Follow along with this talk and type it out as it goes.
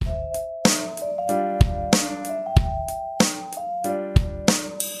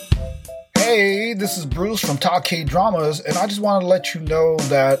this is Bruce from Talk K-Dramas, and I just want to let you know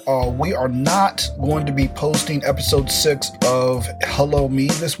that we are not going to be posting episode 6 of Hello Me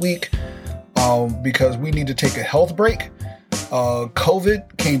this week because we need to take a health break.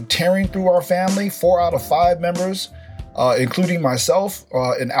 COVID came tearing through our family. 4 out of 5 members, including myself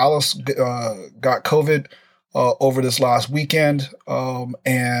and Alice, got COVID over this last weekend,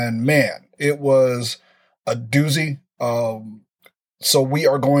 and man, it was a doozy. So we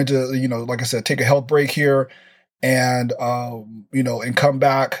are going to, like I said, take a health break here and, and come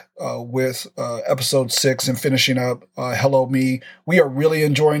back with episode 6 and finishing up Hello Me. We are really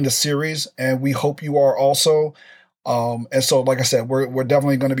enjoying the series, and we hope you are also. And so, like I said, we're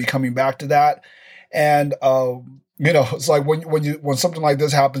definitely going to be coming back to that. And, it's like when something like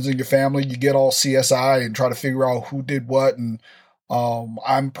this happens in your family, you get all CSI and try to figure out who did what. And we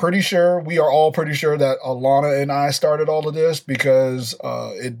are all pretty sure that Alana and I started all of this because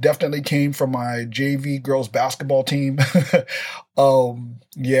it definitely came from my JV girls basketball team.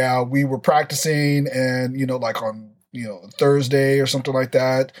 We were practicing and, like on, Thursday or something like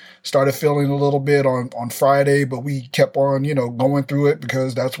that, started feeling a little bit on Friday, but we kept on, going through it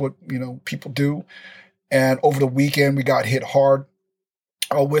because that's what, people do. And over the weekend, we got hit hard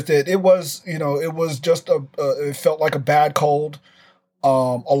with it. It was, it was just it felt like a bad cold.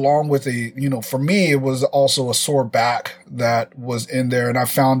 Along with for me, it was also a sore back that was in there. And I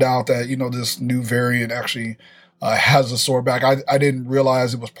found out that, this new variant actually has a sore back. I didn't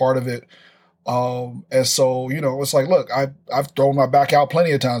realize it was part of it. And so, it's like, look, I've thrown my back out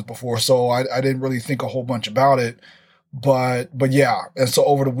plenty of times before, so I didn't really think a whole bunch about it. But yeah. And so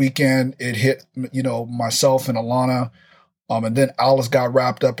over the weekend, it hit, myself and Alana. And then Alice got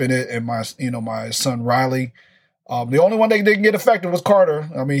wrapped up in it, and my son Riley. The only one that didn't get affected was Carter.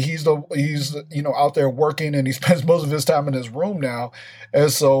 I mean, he's out there working, and he spends most of his time in his room now. And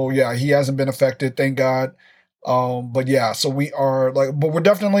so, yeah, he hasn't been affected, thank God. But yeah, so we are but we're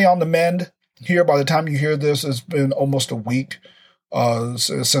definitely on the mend here. By the time you hear this, it's been almost a week,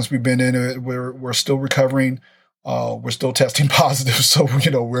 since we've been in it. We're still recovering. We're still testing positive. So,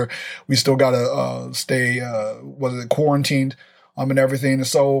 we still gotta, stay, quarantined, and everything. And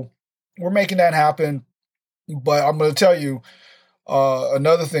so we're making that happen. But I'm going to tell you,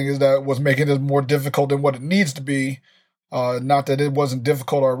 another thing is that what's making it more difficult than what it needs to be. Not that it wasn't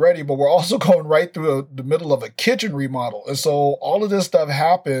difficult already, but we're also going right through the middle of a kitchen remodel. And so all of this stuff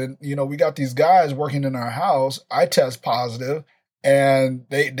happened. We got these guys working in our house. I test positive, and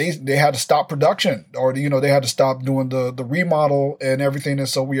they had to stop production, or, they had to stop doing the remodel and everything. And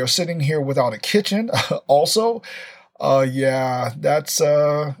so we are sitting here without a kitchen also. That's,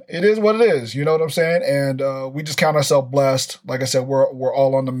 it is what it is. You know what I'm saying? And, we just count ourselves blessed. Like I said, we're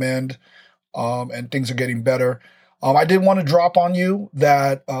all on the mend, and things are getting better. I did want to drop on you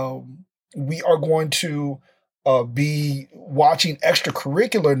that, we are going to, be watching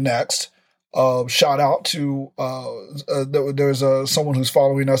Extracurricular next. Shout out to, there's someone who's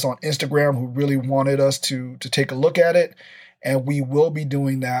following us on Instagram who really wanted us to take a look at it. And we will be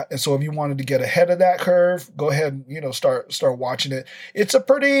doing that. And so if you wanted to get ahead of that curve, go ahead and, start watching it. It's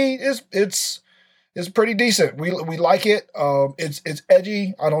pretty decent. We like it. It's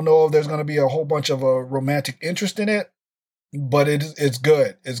edgy. I don't know if there's going to be a whole bunch of romantic interest in it, but it's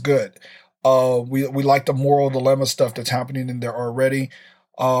good. It's good. We like the moral dilemma stuff that's happening in there already.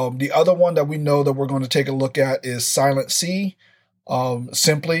 The other one that we know that we're going to take a look at is Silent Sea.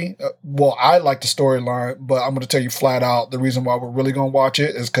 Simply, I like the storyline, but I'm going to tell you flat out, the reason why we're really going to watch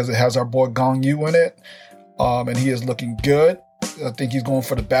it is because it has our boy Gong Yu in it. And he is looking good. I think he's going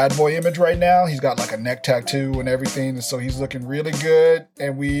for the bad boy image right now. He's got like a neck tattoo and everything. And so he's looking really good.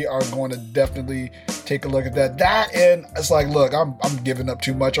 And we are going to definitely take a look at that. And it's like, look, I'm giving up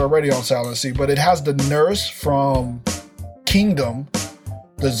too much already on Silent Sea, but it has the nurse from Kingdom,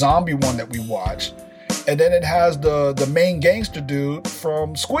 the zombie one that we watched. And then it has the main gangster dude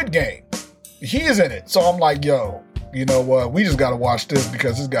from Squid Game. He is in it. So I'm like, yo, you know what? We just got to watch this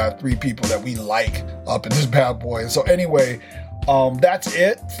because it's got 3 people that we like up in this bad boy. So anyway, that's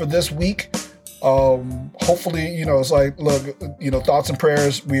it for this week. Hopefully, it's like, look, thoughts and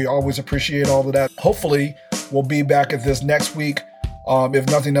prayers. We always appreciate all of that. Hopefully we'll be back at this next week. If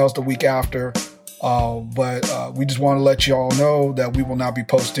nothing else, the week after. But we just want to let you all know that we will not be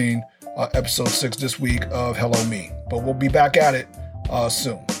posting episode 6 this week of Hello Me. But we'll be back at it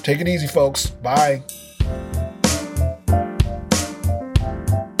soon. Take it easy, folks. Bye.